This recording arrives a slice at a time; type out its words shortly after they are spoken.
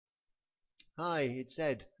Hi, it's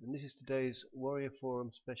Ed, and this is today's Warrior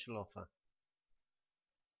Forum special offer.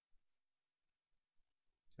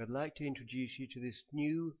 I'd like to introduce you to this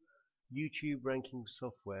new YouTube ranking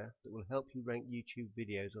software that will help you rank YouTube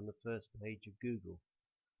videos on the first page of Google.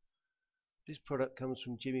 This product comes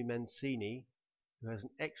from Jimmy Mancini, who has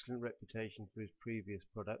an excellent reputation for his previous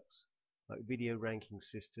products, like Video Ranking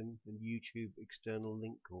System and YouTube External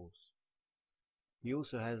Link Course. He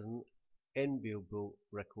also has an enviable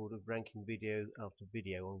record of ranking video after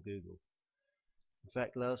video on Google. In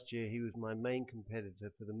fact, last year he was my main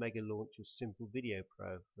competitor for the mega launch of Simple Video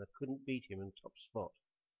Pro, and I couldn't beat him in top spot.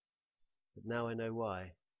 But now I know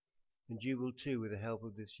why, and you will too with the help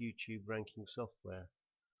of this YouTube ranking software.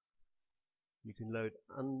 You can load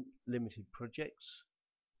unlimited projects,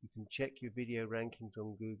 you can check your video rankings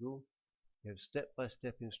on Google, you have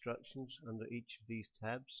step-by-step instructions under each of these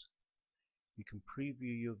tabs, you can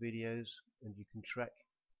preview your videos, and you can track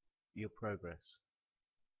your progress.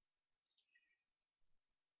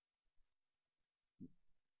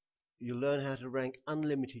 You'll learn how to rank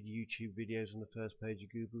unlimited YouTube videos on the first page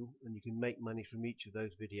of Google, and you can make money from each of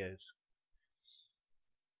those videos.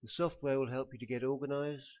 The software will help you to get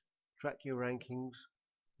organized, track your rankings,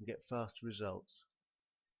 and get faster results.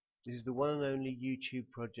 This is the one and only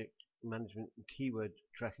YouTube project management and keyword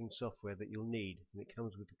tracking software that you'll need, and it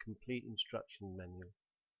comes with a complete instruction manual.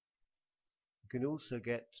 You can also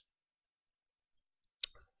get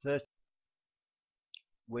 30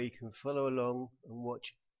 where you can follow along and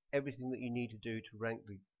watch everything that you need to do to rank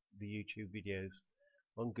the YouTube videos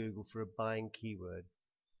on Google for a buying keyword.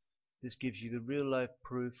 This gives you the real-life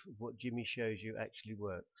proof of what Jimmy shows you actually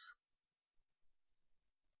works.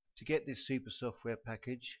 To get this super software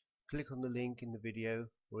package, click on the link in the video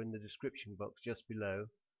or in the description box just below,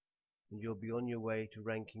 and you'll be on your way to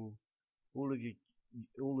ranking all of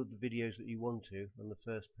the videos that you want to on the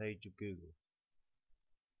first page of Google.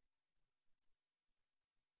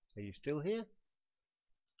 Are you still here?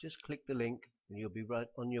 Just click the link and you'll be right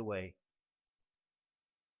on your way.